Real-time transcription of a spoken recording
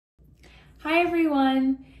Hi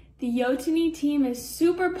everyone! The T.E.N team is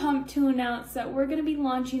super pumped to announce that we're going to be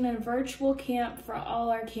launching a virtual camp for all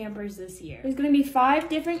our campers this year. There's going to be 5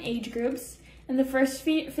 different age groups, and the first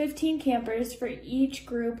 15 campers for each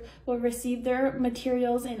group will receive their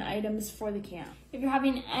materials and items for the camp. If you're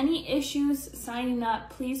having any issues signing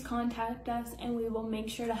up, please contact us and we will make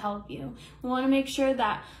sure to help you. We want to make sure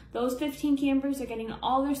that those 15 campers are getting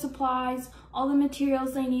all their supplies, all the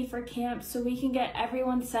materials they need for camp so we can get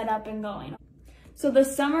everyone set up and going. So the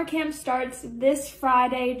summer camp starts this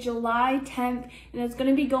Friday, July 10th, and it's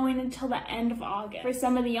going to be going until the end of August. For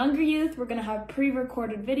some of the younger youth, we're going to have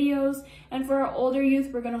pre-recorded videos, and for our older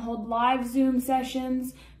youth, we're going to hold live Zoom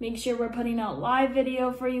sessions. Make sure we're putting out live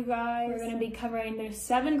video for you guys. We're going to be covering their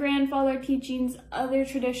 7 grandfather teachings, other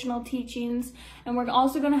traditional teachings, and we're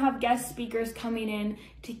also going to have guest speakers coming in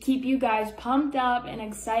to keep you guys pumped up and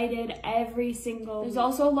excited every single week. There's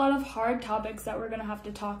also a lot of hard topics that we're going to have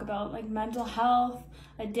to talk about, like mental health,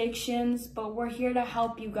 addictions, but we're here to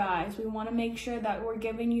help you guys. We want to make sure that we're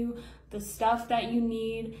giving you the stuff that you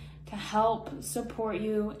need to help support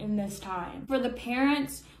you in this time. For the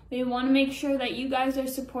parents, we want to make sure that you guys are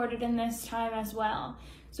supported in this time as well.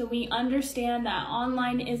 So we understand that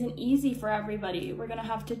online isn't easy for everybody. We're gonna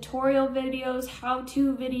have tutorial videos,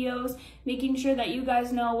 how-to videos, making sure that you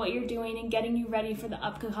guys know what you're doing and getting you ready for the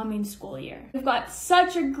upcoming school year. We've got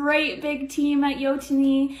such a great big team at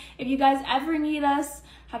T.E.N. If you guys ever need us,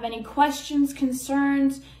 have any questions,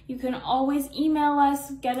 concerns, you can always email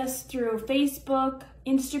us, get us through Facebook,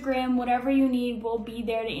 Instagram, whatever you need, we'll be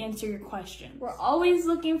there to answer your questions. We're always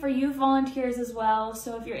looking for youth volunteers as well,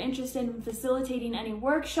 so if you're interested in facilitating any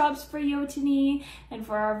workshops for T.E.N and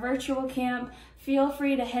for our virtual camp, feel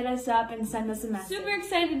free to hit us up and send us a message. Super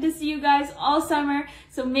excited to see you guys all summer,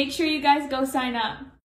 so make sure you guys go sign up.